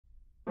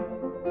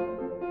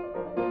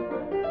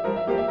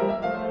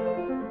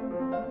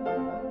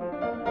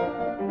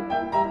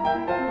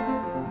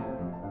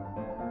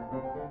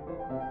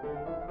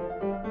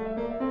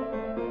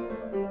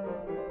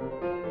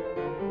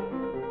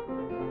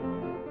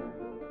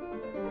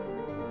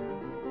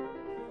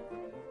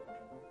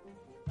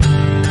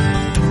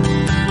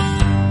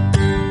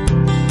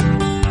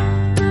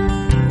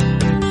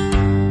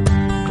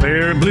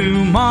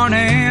blue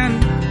morning,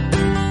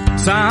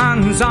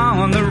 sun's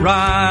on the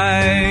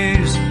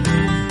rise.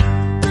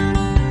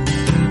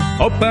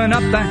 Open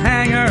up the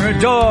hangar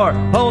door,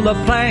 pull the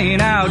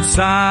plane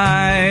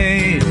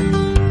outside.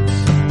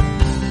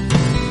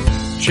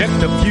 Check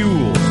the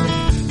fuel,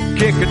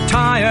 kick a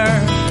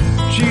tire,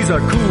 she's a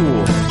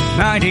cool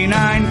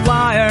 99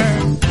 flyer.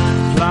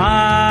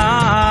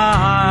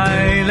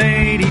 Fly,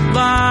 lady,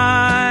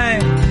 fly.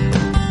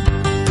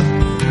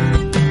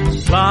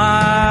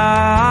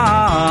 Fly,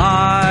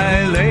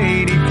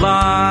 lady,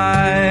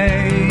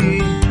 fly.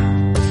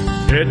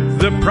 Hit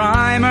the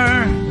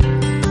primer,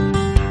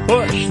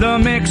 push the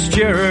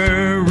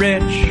mixture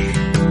rich.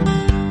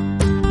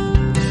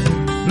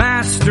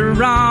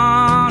 Master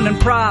on and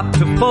prop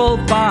to full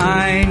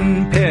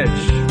fine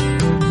pitch.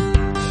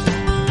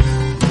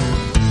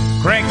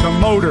 Crank the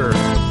motor,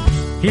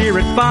 hear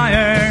it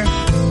fire.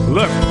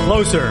 Look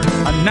closer,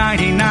 a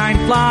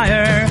 99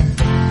 flyer.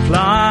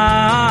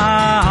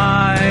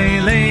 Fly,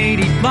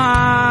 lady,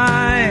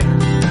 fly.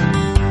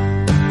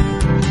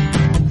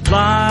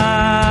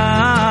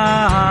 Fly,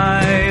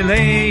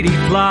 lady,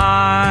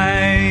 fly.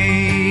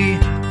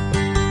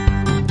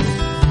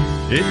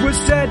 It was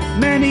said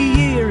many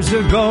years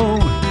ago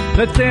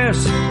that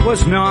this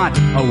was not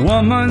a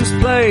woman's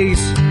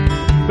place.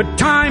 But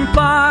time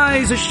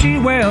flies as she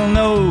well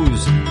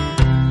knows.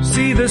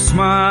 See the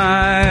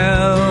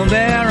smile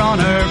there on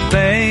her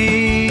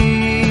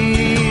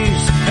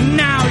face. And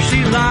now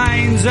she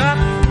lines up,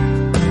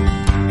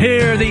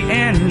 hear the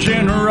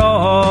engine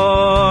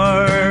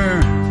roar.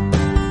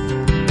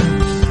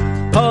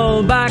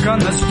 Pull back on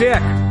the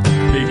stick,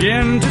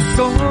 begin to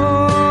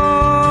soar.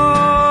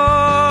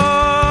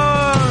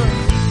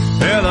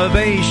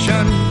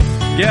 Elevation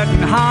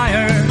getting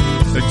higher,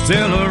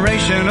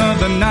 exhilaration of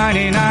the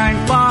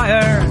 99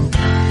 flyer.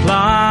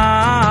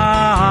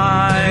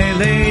 Fly,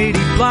 lady,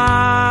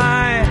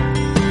 fly.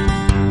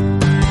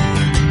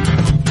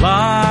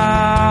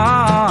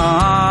 Fly,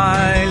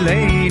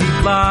 lady,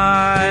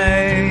 fly.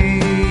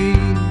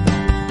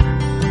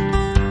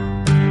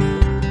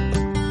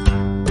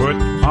 Put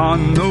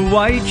on the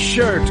white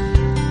shirt,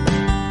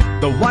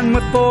 the one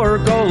with 4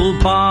 gold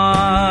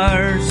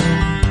bars,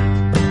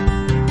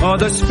 or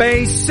the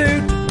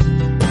spacesuit,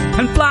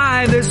 and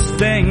fly this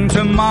thing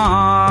to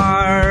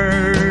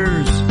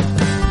Mars.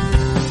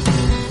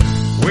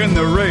 Win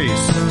the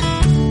race,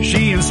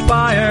 she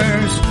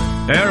inspires.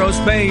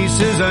 Aerospace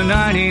is a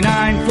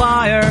 99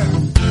 flyer.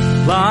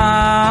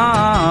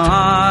 Fly,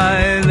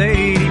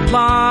 lady,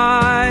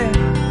 fly.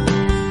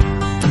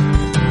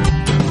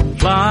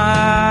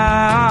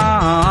 Fly,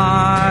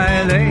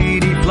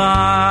 lady,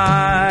 fly.